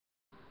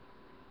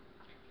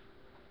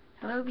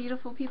Hello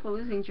beautiful people,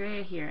 Losing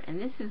Drea here,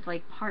 and this is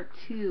like part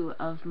 2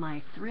 of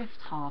my thrift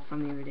haul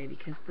from the other day,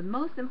 because the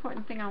most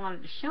important thing I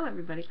wanted to show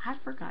everybody, I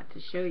forgot to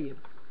show you.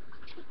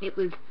 It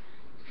was,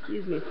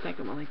 excuse me a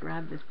second while I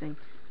grab this thing.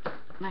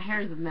 My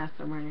hair is a mess,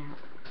 so I'm wearing a hat.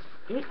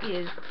 It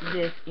is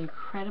this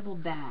incredible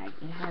bag.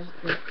 It has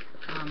this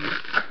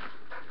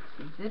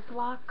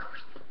Ziploc,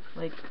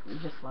 what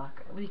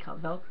do you call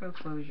it, Velcro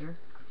closure.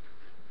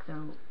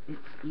 So it's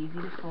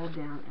easy to fold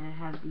down, and it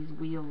has these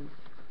wheels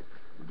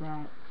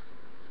that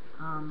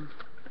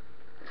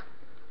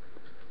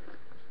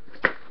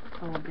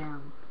fold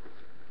down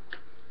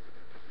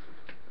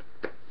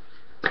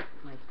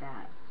like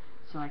that,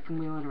 so I can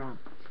wheel it around.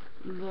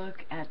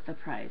 Look at the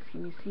price.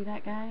 Can you see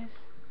that, guys?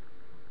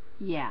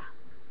 Yeah,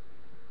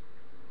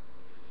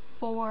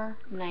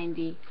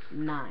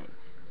 $4.99.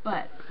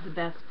 But the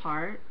best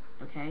part,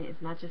 okay, is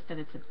not just that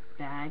it's a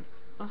bag.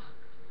 Oh,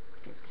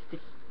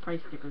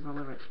 price stickers all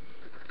over it.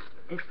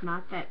 It's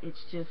not that,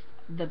 it's just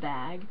the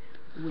bag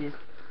with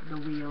the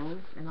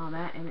wheels and all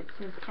that, and it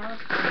says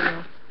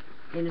California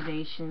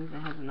Innovations. It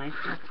has a nice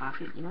little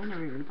pocket. You know, I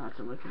never even thought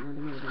to look in there.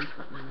 There may have been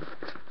something in there.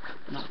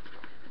 No.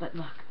 But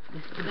look,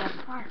 this is the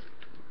best part.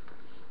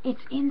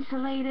 It's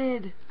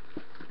insulated.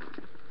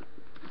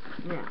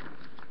 Yeah.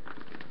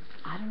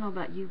 I don't know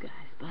about you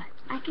guys, but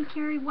I can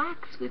carry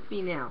wax with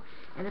me now.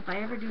 And if I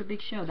ever do a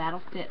big show,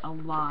 that'll fit a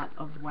lot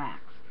of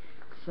wax.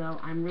 So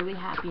I'm really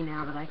happy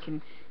now that I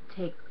can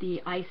take the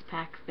ice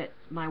packs that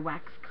my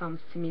wax comes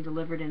to me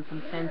delivered in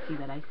from Scentsy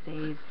that I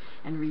save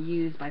and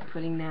reuse by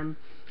putting them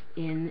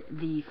in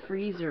the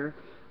freezer,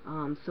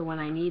 so when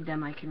I need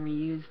them I can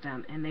reuse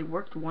them. And they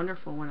worked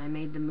wonderful when I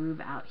made the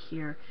move out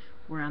here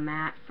where I'm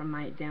at from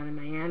down in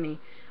Miami,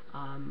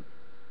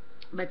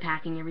 by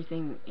packing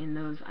everything in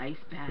those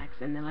ice packs,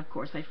 and then of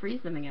course I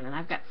freeze them again. And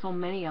I've got so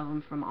many of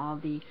them from all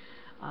the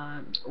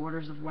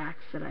orders of wax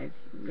that I've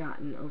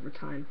gotten over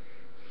time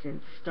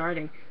since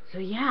starting. So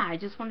yeah, I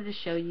just wanted to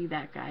show you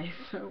that, guys.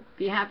 So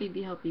be happy,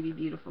 be healthy, be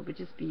beautiful, but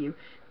just be you.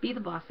 Be the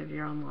boss of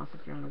your own loss if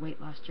you're on a weight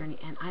loss journey,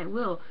 and I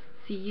will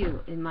see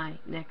you in my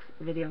next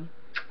video.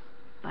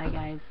 Bye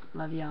guys,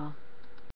 love y'all.